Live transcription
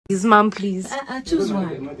His mom, please. Choose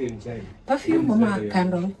one. Perfume, mama,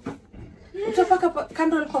 candle. Utapaka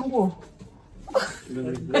candle kwa nguo.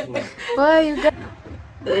 Why you got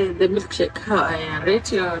The milkshake. How I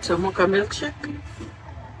rate your Tomoka milkshake?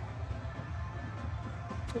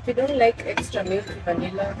 if you don't like extra milk,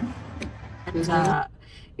 vanilla. And,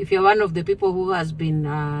 if you're one of the people who has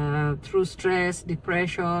been through stress,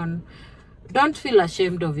 depression, don't feel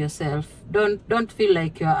ashamed of yourself. Don't feel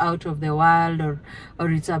like you're out of the world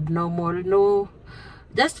or it's abnormal. No,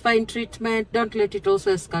 just find treatment. Don't let it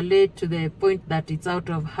also escalate to the point that it's out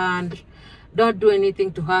of hand. Don't do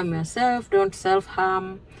anything to harm yourself. Don't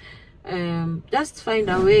self-harm. Just find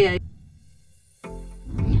a way.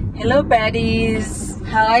 Hello baddies,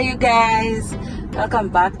 how are you guys? Welcome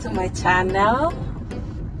back to my channel.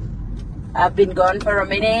 I've been gone for a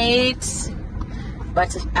minute,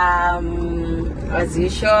 but as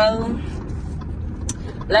usual,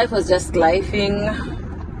 life was just lifing,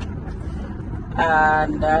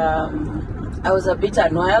 and I was a bit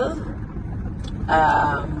unwell.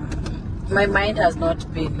 My mind has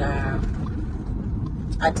not been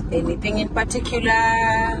at anything in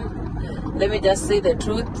particular. Let me just say the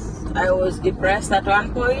truth. I was depressed at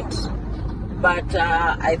one point, but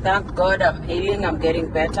I thank God I'm healing, I'm getting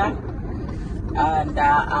better, and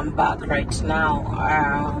I'm back right now.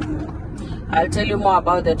 I'll tell you more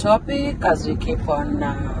about the topic as we keep on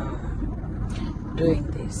doing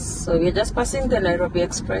this. So we're just passing the Nairobi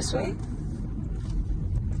Expressway.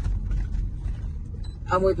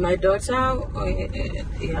 I'm with my daughter.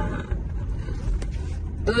 Yeah.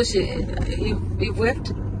 Oh, you've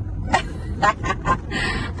waved?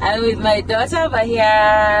 I'm with my daughter over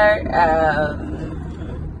here.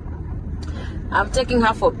 I'm taking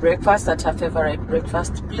her for breakfast at her favorite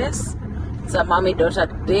breakfast place. It's a mommy-daughter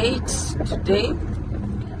date today,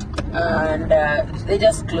 and they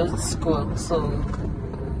just closed school, so,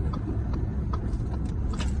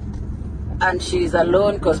 and she's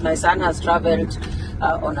alone because my son has traveled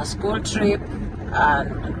on a school trip,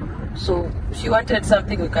 and so she wanted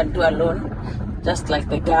something we can do alone, just like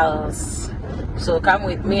the girls. So come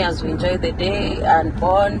with me as we enjoy the day and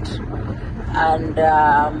bond, and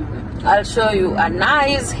I'll show you a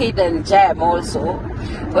nice hidden gem also,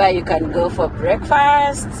 where you can go for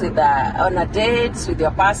breakfast with on a date with your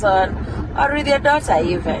person or with your daughter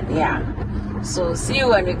even. Yeah, so see you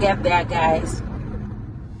when you get there, guys.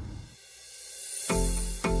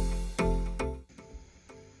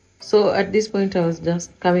 So at this point I was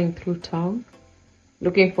just coming through town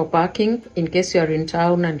looking for parking. In case you are in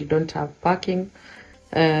town and you don't have parking,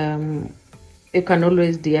 you can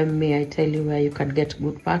always DM me. I tell you where you can get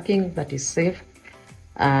good parking that is safe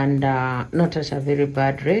and not at a very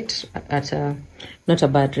bad rate, not a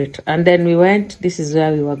bad rate. And then we went. This is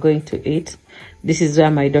where we were going to eat. This is where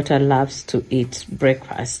my daughter loves to eat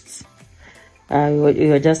breakfasts. We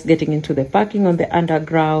were just getting into the parking on the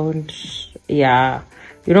underground. Yeah,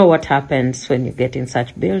 you know what happens when you get in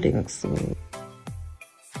such buildings.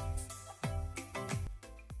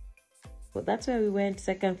 So that's where we went,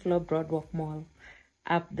 second floor, Broadwalk Mall.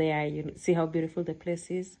 Up there, you see how beautiful the place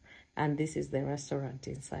is. And this is the restaurant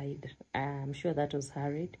inside. I'm sure that was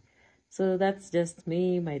hurried. So that's just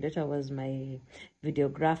me. My daughter was my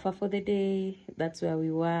videographer for the day. That's where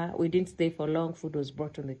we were. We didn't stay for long. Food was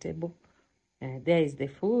brought on the table. There is the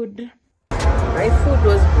food. My food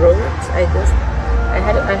was brought. I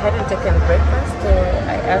hadn't taken breakfast.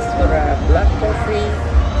 I asked for a black coffee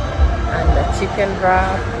and a chicken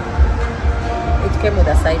wrap. It came with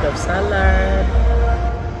a side of salad.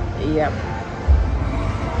 Yep.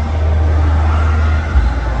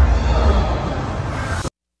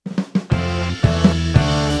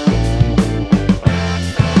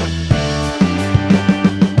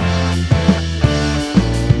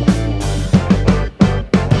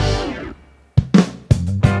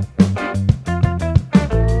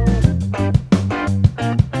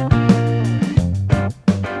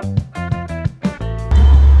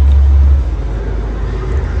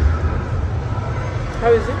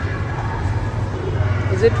 How is it?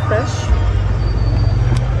 Is it fresh?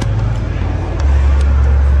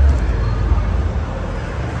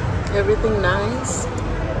 Everything nice?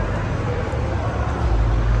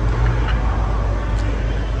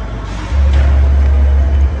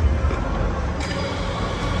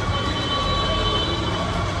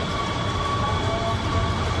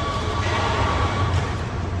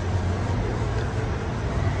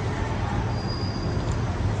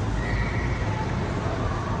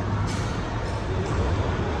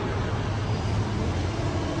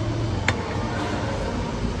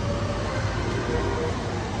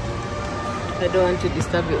 I don't want to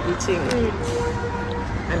disturb your eating.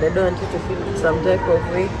 and I don't want you to feel some type of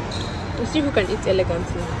way. You see who can eat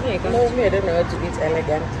elegantly. Yeah, I can't. No, me, I don't know how to eat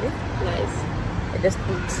elegantly. Nice. I just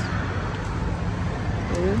eat.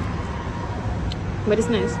 But it's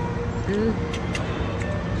nice.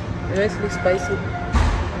 Nicely spicy.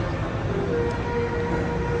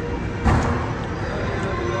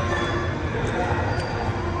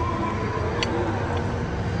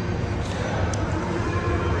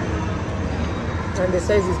 And the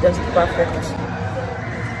size is just perfect.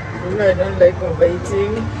 You know, I don't like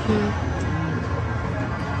overeating.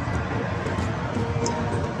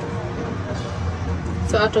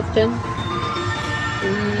 So out of 10?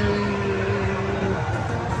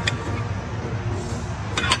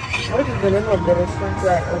 What is the name of the restaurant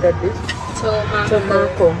where I ordered this?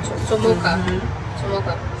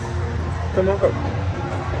 Tomoko.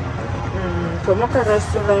 Tomoko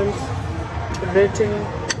restaurant rating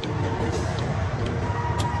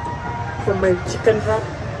for my chicken wrap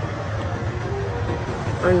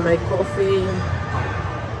and my coffee.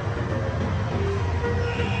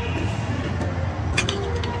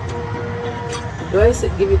 Do I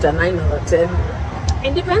give it a 9 or a 10?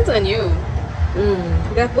 It depends on you.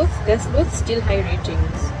 They're both still high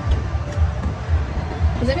ratings.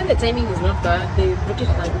 Because even the timing is not bad. They put it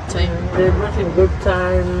at a good time. They brought in good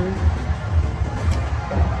time.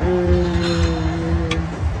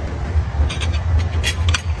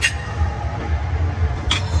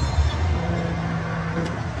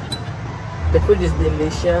 The food is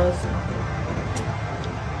delicious.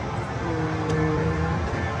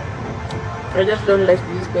 I just don't like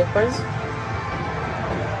these peppers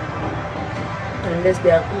unless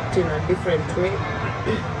they are cooked in a different way.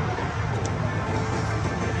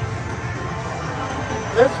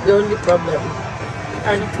 That's the only problem,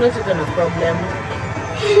 and it's not even a problem.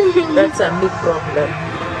 That's a big problem.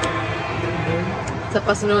 It's a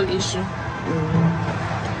personal issue.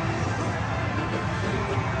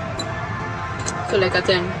 So like a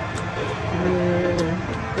 10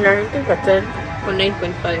 Yeah, I think a 10 or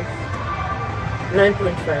 9.5.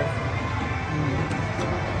 9.5.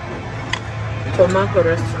 Tomoko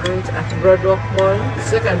restaurant at Broadwalk Mall,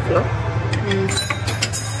 2nd floor.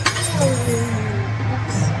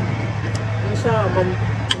 Mom,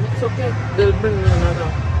 it's okay. They'll bring me another.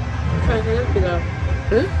 Fine, I'll pick it up.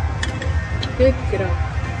 Pick it up.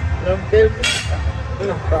 No, they'll pick it up.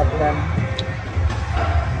 No problem.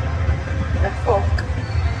 A fork.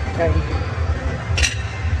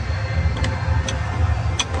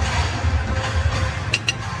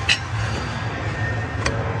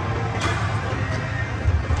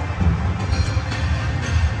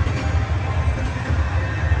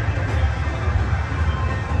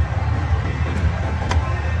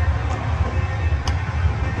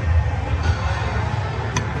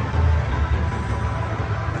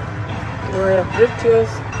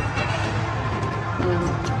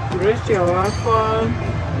 Rate your waffle.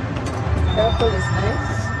 The waffle is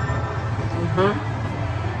nice.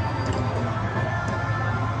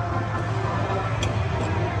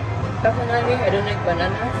 Personally, I don't like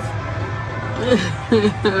bananas.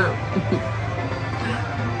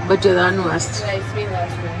 But you're the one who asked. Yeah, it's me who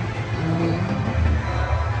asked.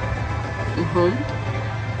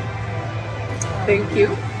 Thank you.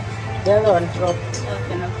 The other one dropped.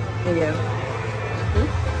 Okay, no. Yeah.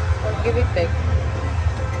 I'll give it like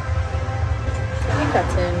a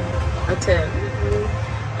 10. A 10.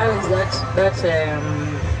 How is that?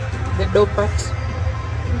 The dough part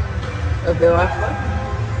of the waffle.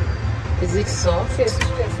 Is it soft? Yes.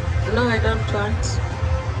 No, I don't want.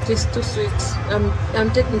 It is too sweet.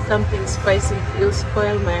 I'm taking something spicy. It'll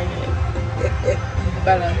spoil my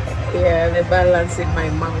balance. Yeah, the balance in my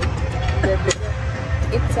mouth.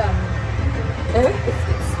 It's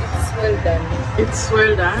well done. It's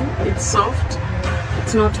well done. It's soft.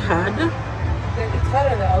 It's not hard. It's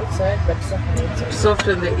hard on the outside, but soft on the inside. Soft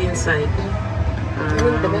on the inside. I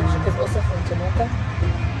think the milkshake is also from Tomoko.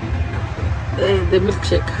 The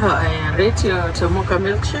milkshake. How I rate your Tomoko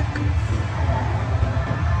milkshake?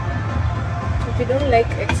 If you don't like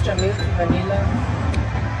extra milk, vanilla,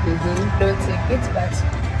 don't take it. But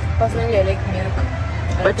personally, I like milk.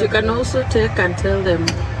 But you can also take and tell them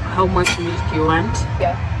how much milk you want.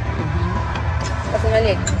 Yeah.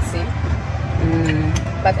 Personally, I didn't say.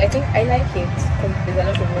 But I think I like it because there's a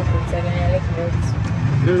lot of milk inside and I like milk.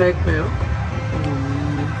 You like milk?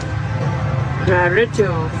 I rate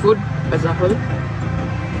your food as a whole.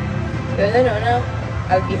 No,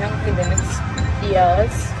 I'll be hungry the next 3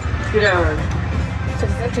 hours. 3 hours? So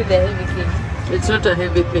it's not really a heavy thing. It's not a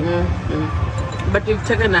heavy thing. But you've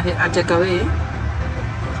taken a takeaway.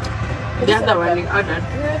 The other one you ordered.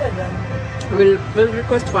 We'll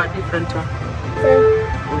request for a different one.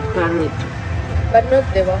 Okay. carrot. But not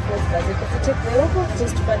the waffles, does it? If you take the waffles,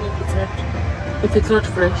 just funny if it's not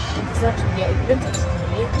fresh. It's not, yeah, you don't eat it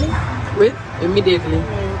immediately. With? Immediately.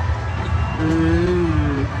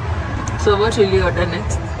 So what will you order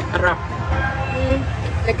next? A wrap?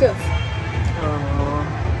 The curve. Oh,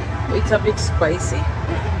 it's a bit spicy.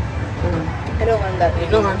 I don't want that. You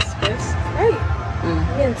don't want spice? Right.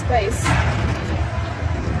 And spice.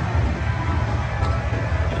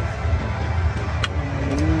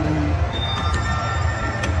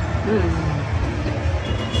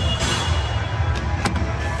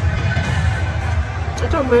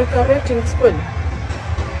 Ito, may rating spoon.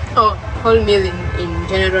 Oh, whole meal in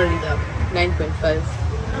general is 9.5.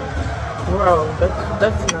 Wow,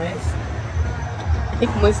 that's nice. I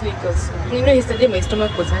think mostly because, you know, yesterday my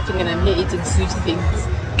stomach was hurting and I'm here eating sweet things.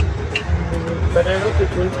 But I hope it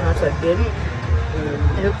won't hurt again.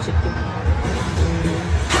 I hope chicken.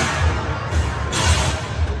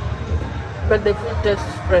 But the food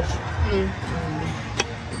tastes fresh.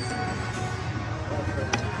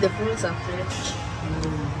 The fruits are fresh.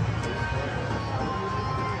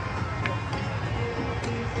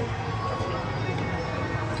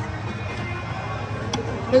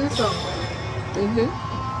 This is strong.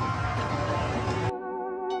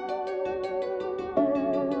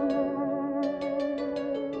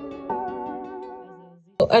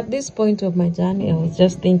 At this point of my journey, I was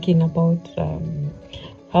just thinking about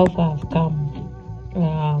how far I've come.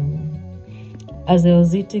 As I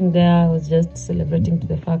was eating there, I was just celebrating to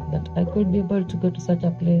the fact that I could be able to go to such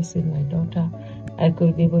a place with my daughter. I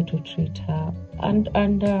could be able to treat her. And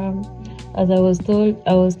as I was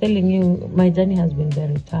telling you, my journey has been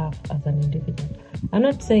very tough as an individual. I'm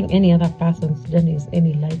not saying any other person's journey is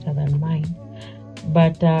any lighter than mine,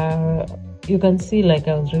 but you can see, like,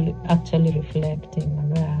 I was really actually reflecting on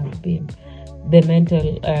where I have been, the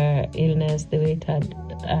mental illness, the way it had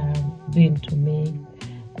been to me,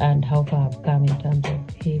 and how far I've come in terms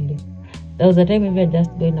of healing. There was a time even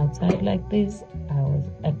just going outside like this,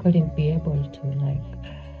 I couldn't be able to, like.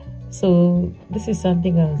 So this is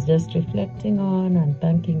something I was just reflecting on and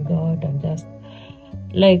thanking God and just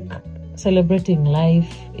like celebrating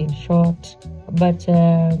life in short. But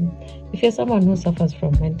if you're someone who suffers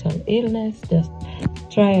from mental illness, just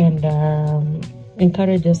try and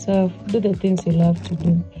encourage yourself. Do the things you love to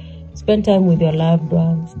do. Spend time with your loved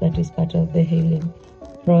ones. That is part of the healing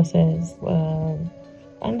process.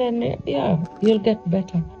 And then, yeah, you'll get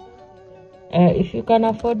better. If you can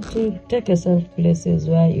afford to, take yourself places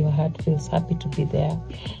where your heart feels happy to be there.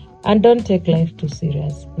 And don't take life too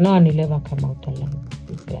serious. No one will ever come out alone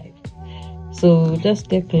with life. So just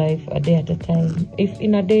take life a day at a time. If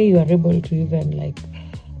in a day you are able to even like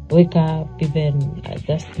wake up, even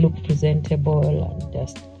just look presentable and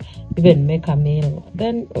just even make a meal,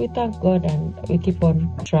 then we thank God and we keep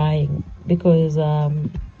on trying, because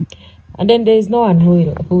and then there is no one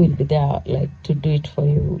who will be there like to do it for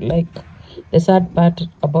you. Like, the sad part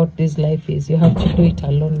about this life is you have to do it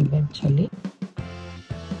alone eventually.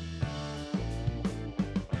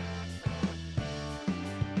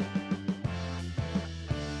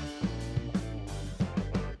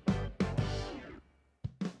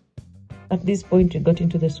 At this point, we got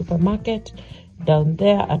into the supermarket. Down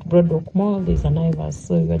there at Broadwalk Mall, there's an Ivers,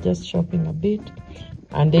 so we were just shopping a bit.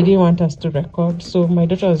 And they didn't want us to record, so my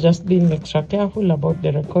daughter was just being extra careful about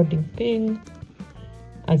the recording thing.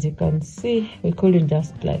 As you can see, we couldn't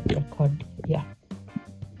just like record. Yeah.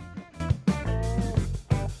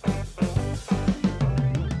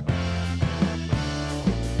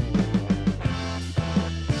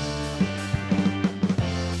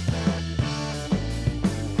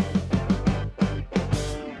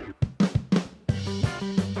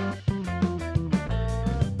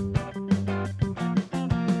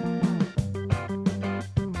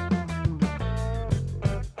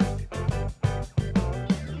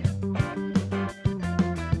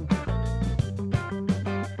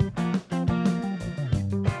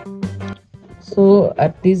 So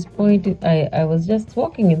at this point, I was just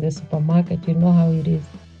walking in the supermarket, you know how it is,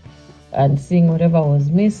 and seeing whatever was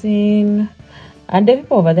missing. And the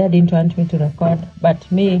people over there didn't want me to record, but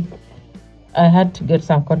me, I had to get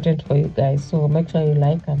some content for you guys. So make sure you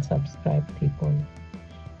like and subscribe, people.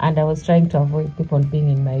 And I was trying to avoid people being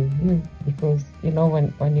in my view, because, you know,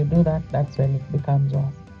 when you do that, that's when it becomes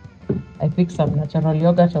worse. I picked some natural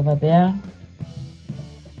yogurt over there.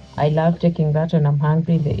 I love taking that when I'm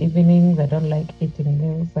hungry in the evenings. I don't like eating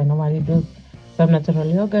meals. I normally do some natural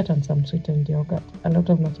yogurt and some sweetened yogurt. A lot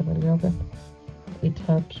of natural yogurt. It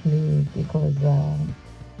helps me because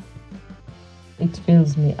it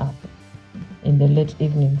fills me up in the late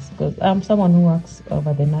evenings, because I'm someone who works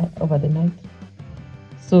over the night.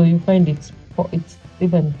 So you find it's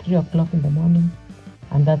even 3 o'clock in the morning,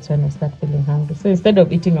 and that's when I start feeling hungry. So instead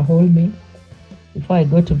of eating a whole meal before I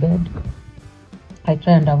go to bed, I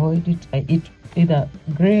try and avoid it. I eat either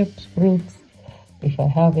grapes, fruits, if I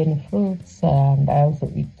have any fruits, and I also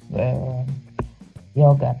eat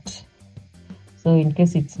yogurt. So in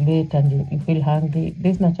case it's late and you feel hungry,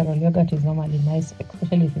 this natural yogurt is normally nice,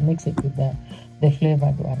 especially if you mix it with the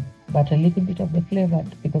flavored one. But a little bit of the flavored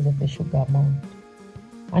because of the sugar amount.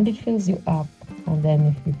 And it fills you up. And then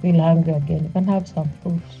if you feel hungry again, you can have some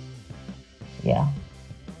fruit. Yeah.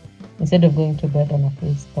 Instead of going to bed on a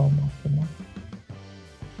full stomach, you know.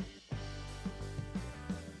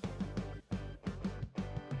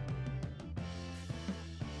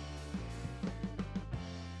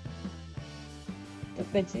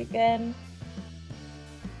 Took the chicken.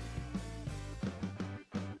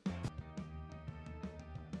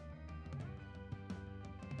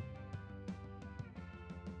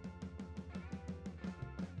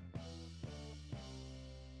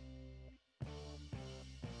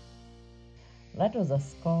 That was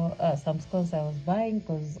some scones I was buying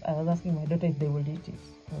because I was asking my daughter if they would eat it,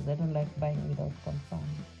 because I don't like buying without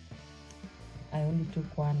confirming. I only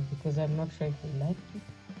took one because I'm not sure if they liked it.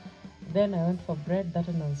 Then I went for bread. That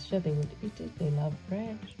one I was sure they would eat it. They love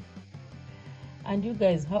bread. And you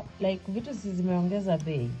guys, how, like, vitu zimeongeza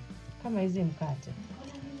bei kama hizi mkate.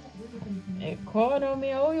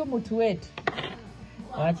 Economy huyu mtu wetu.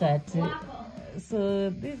 Wacha ati. So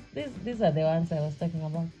these are the ones I was talking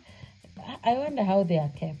about. I wonder how they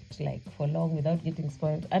are kept like for long without getting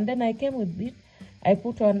spoiled. And then I came with it. I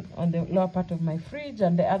put one on the lower part of my fridge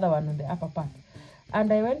and the other one on the upper part.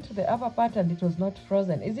 And I went to the upper part and it was not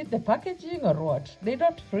frozen. Is it the packaging or what? They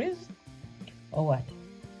don't freeze? Or what?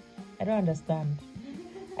 I don't understand.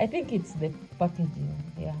 I think it's the packaging,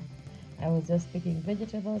 yeah. I was just picking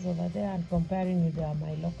vegetables over there and comparing with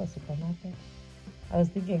my local supermarket. I was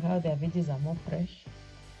thinking how their veggies are more fresh.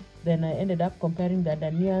 Then I ended up comparing the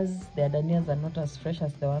danias. The danias are not as fresh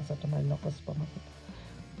as the ones at my local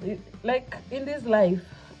supermarket. Like in this life,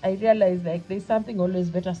 I realized like there's something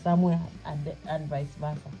always better somewhere and vice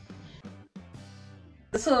versa.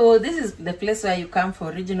 So this is the place where you come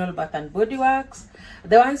for original Bath and Body Works.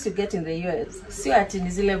 The ones you get in the US. Sio ati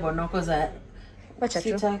ni zile bonoko za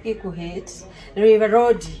sitaki kuhate. River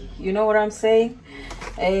Road, you know what I'm saying?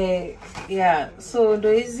 Yeah, so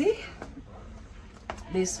ndo hizi.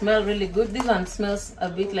 They smell really good. This one smells a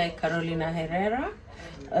bit like Carolina Herrera,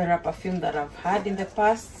 a perfume that I've had in the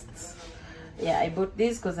past. Yeah, I bought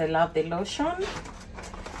this because I love the lotion.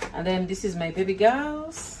 And then this is my baby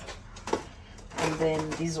girls. And then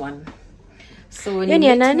this one. So when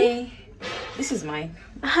you meet me, this is mine.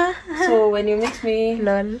 So when you meet me,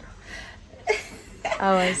 Lol.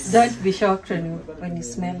 don't be shocked when you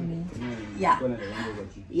smell me. Yeah.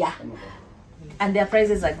 Yeah. And their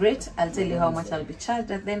prices are great. I'll tell you how much I'll be charged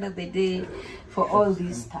at the end of the day for all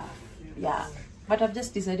this stuff. Yeah. But I've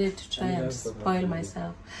just decided to try and spoil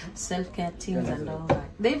myself. Self-care things and all that.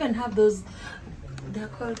 They even have those, they're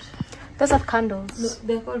called... Those have candles. No,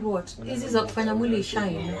 they're called what? This is kufanya mwili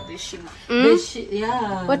shine. They shimmer.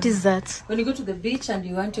 Yeah. What is that? When you go to the beach and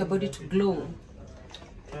you want your body to glow,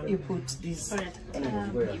 you put this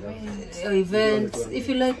events. If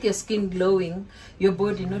you like your skin glowing, your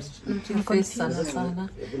body, not your face, sana.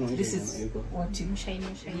 This is what you shine.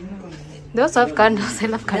 They also have candles. I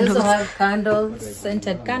love They candles. also have candles,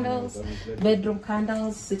 scented candles, bedroom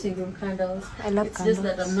candles, sitting room candles. I love it's candles.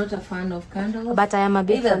 Just that I'm not a fan of candles. But I am a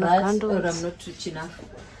big Either fan of that candles. or I'm not rich enough.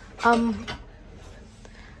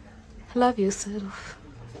 Love yourself.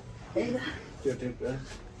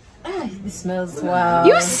 This smells wow.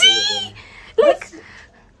 You see? Like,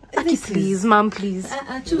 Aki, please, mom, please.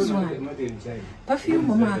 Choose one. Perfume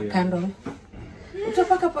mama candle.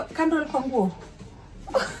 Utapaka candle kwa nguo.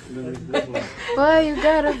 Why you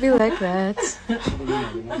gotta be like that?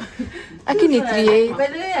 Aki ni create. By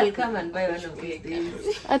the way, I'll come and buy one of these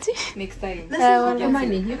days. Ati? Next time. Well, Your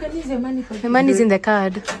money. You can use your money for my money is in the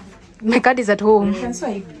card. My card is at home. You can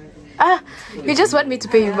swipe. You just want me to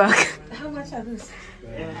pay you back. How much are those?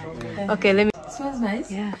 Okay, let me. It smells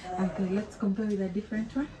nice. Yeah. Okay, let's compare with a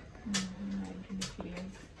different one.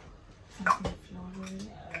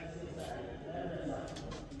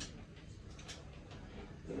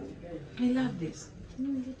 I love this.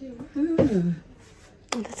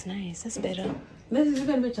 That's nice. That's better. This is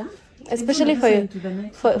even better. Especially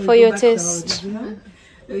for your taste. Let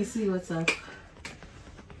me see what's up.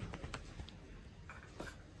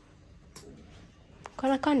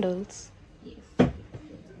 Kuna candles? Yes.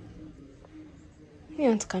 You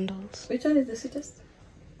want candles? Which one is the sweetest?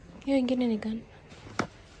 Hiyo ingine ni gani?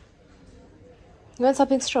 You want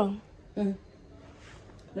something strong? The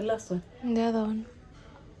last one. And the other one.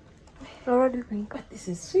 What do you think? But this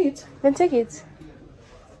is sweet. Then take it.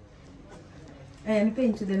 I am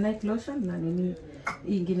paying to the night lotion and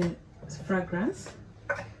ingine fragrance.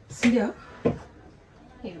 Sindio?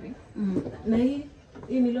 Hivi. Na hii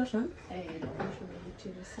ni lotion?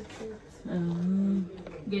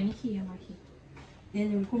 Gani hii ama hii?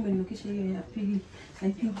 Yani ulikuwa umenukisha hiyo ya pili.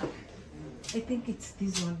 I think it's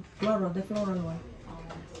this one. Floral, the floral one.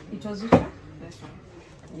 It was which one? This one.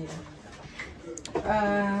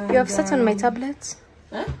 Yeah. You have sat on my tablet?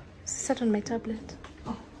 Huh? Sat on my tablet.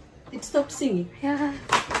 Oh, it stopped singing. Yeah.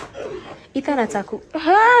 Ethan ataku.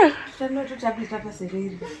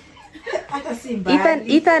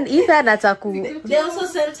 Ethan ataku. They also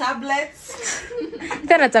sell tablets.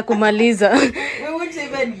 Ethan atakumaliza. We won't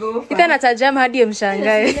even go for. Ethan atajam hadi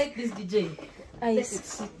mshangae. Like this DJ.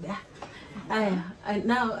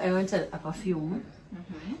 Now I wanted a perfume.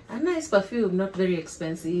 A nice perfume, not very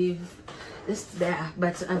expensive. Just there,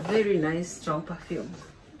 but a very nice, strong perfume.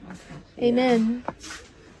 Amen.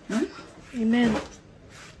 Amen.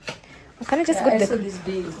 Can I just go to I saw this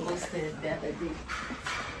being posted the other day.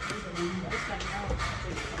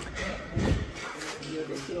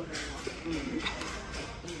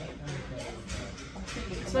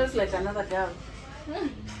 It smells like another girl.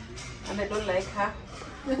 And I don't like her.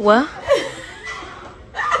 What?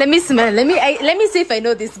 Let me smell. Let me see if I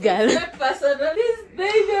know this girl. That person is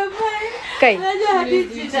baby of mine. Okay.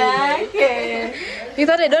 Okay. You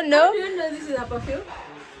thought I don't know? How do you know this is a perfume?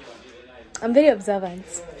 I'm very observant.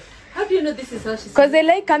 How do you know this is how she's? Because they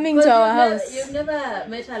like coming to our house. You've never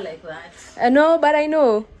met her like that. No, but I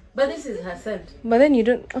know. But this is her scent. But then you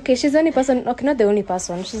don't. Okay, she's the only person. Okay, not the only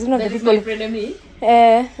person. She's one of the That is people. my friend and me.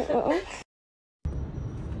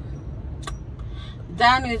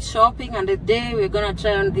 Done with shopping, and today we're gonna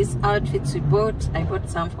try on these outfits we bought. I bought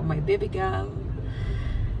some for my baby girl.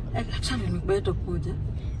 Actually, I'm going to put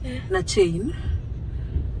na chain.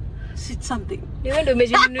 It's something. You to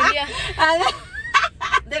measure and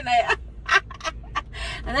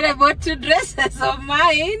then I bought 2 dresses of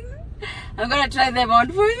mine. I'm gonna try them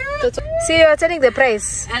on for you. See, you're telling the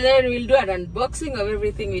price. And then we'll do an unboxing of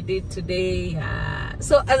everything we did today.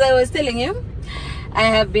 So as I was telling him, I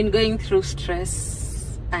have been going through stress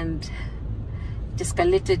and it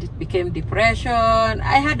escalated. It became depression.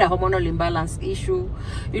 I had a hormonal imbalance issue.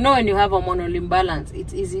 You know, when you have hormonal imbalance,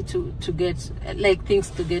 it's easy to get, like, things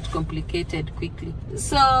to get complicated quickly.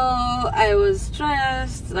 So I was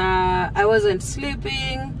stressed. I wasn't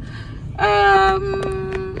sleeping.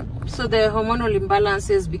 So the hormonal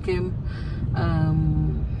imbalances became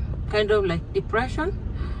kind of like depression,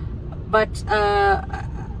 but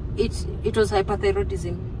it was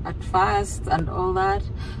hyperthyroidism at first and all that.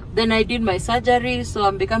 Then I did my surgery, so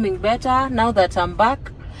I'm becoming better. Now that I'm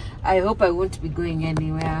back, I hope I won't be going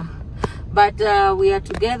anywhere. But we are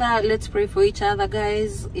together. Let's pray for each other,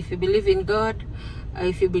 guys. If you believe in God,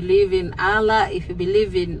 if you believe in Allah, if you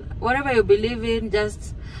believe in whatever you believe in,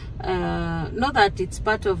 just know that it's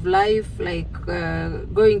part of life, like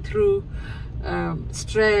going through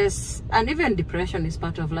stress and even depression is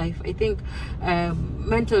part of life. I think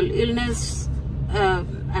mental illness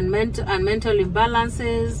and mental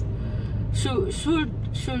imbalances should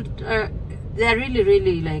they're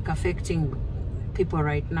really like affecting people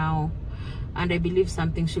right now, and I believe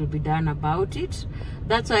something should be done about it.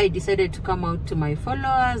 That's why I decided to come out to my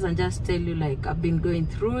followers and just tell you, like, I've been going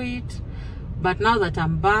through it, but now that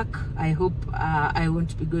I'm back, I hope I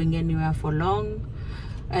won't be going anywhere for long.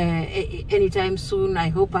 Anytime soon. I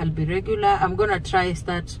hope I'll be regular. I'm gonna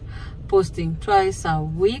start posting twice a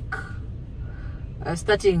week.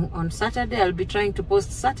 Starting on Saturday, I'll be trying to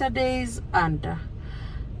post Saturdays and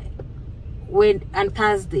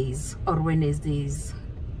Thursdays or Wednesdays.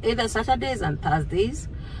 Either Saturdays and Thursdays,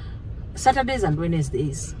 Saturdays and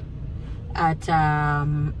Wednesdays at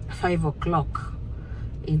 5 o'clock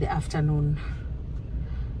in the afternoon.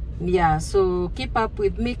 Yeah, so keep up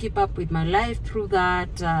with me, keep up with my life through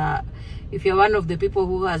that. If you're one of the people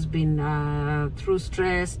who has been through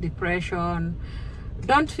stress, depression,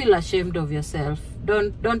 don't feel ashamed of yourself.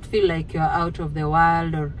 Don't feel like you're out of the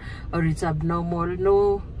world or it's abnormal.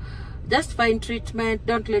 No, just find treatment.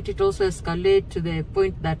 Don't let it also escalate to the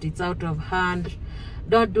point that it's out of hand.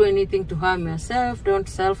 Don't do anything to harm yourself. Don't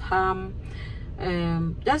self-harm.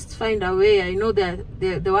 Just find a way. I know that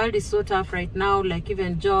the world is so tough right now, like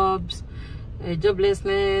even jobs,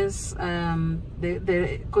 joblessness,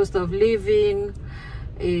 the cost of living,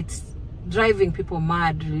 it's driving people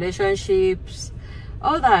mad. Relationships,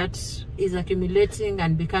 all that is accumulating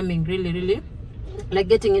and becoming really like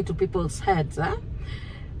getting into people's heads,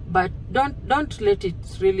 but don't let it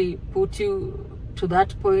really put you to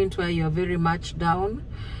that point where you're very much down.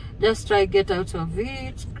 Just try get out of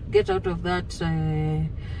it, get out of that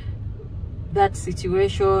that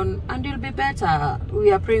situation, and you'll be better.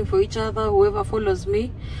 We are praying for each other. Whoever follows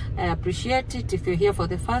me, I appreciate it. If you're here for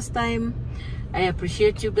the first time, I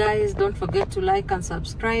appreciate you guys. Don't forget to like and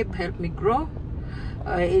subscribe, help me grow.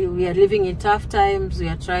 We are living in tough times. We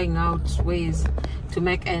are trying out ways to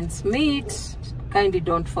make ends meet. Kindly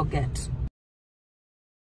don't forget.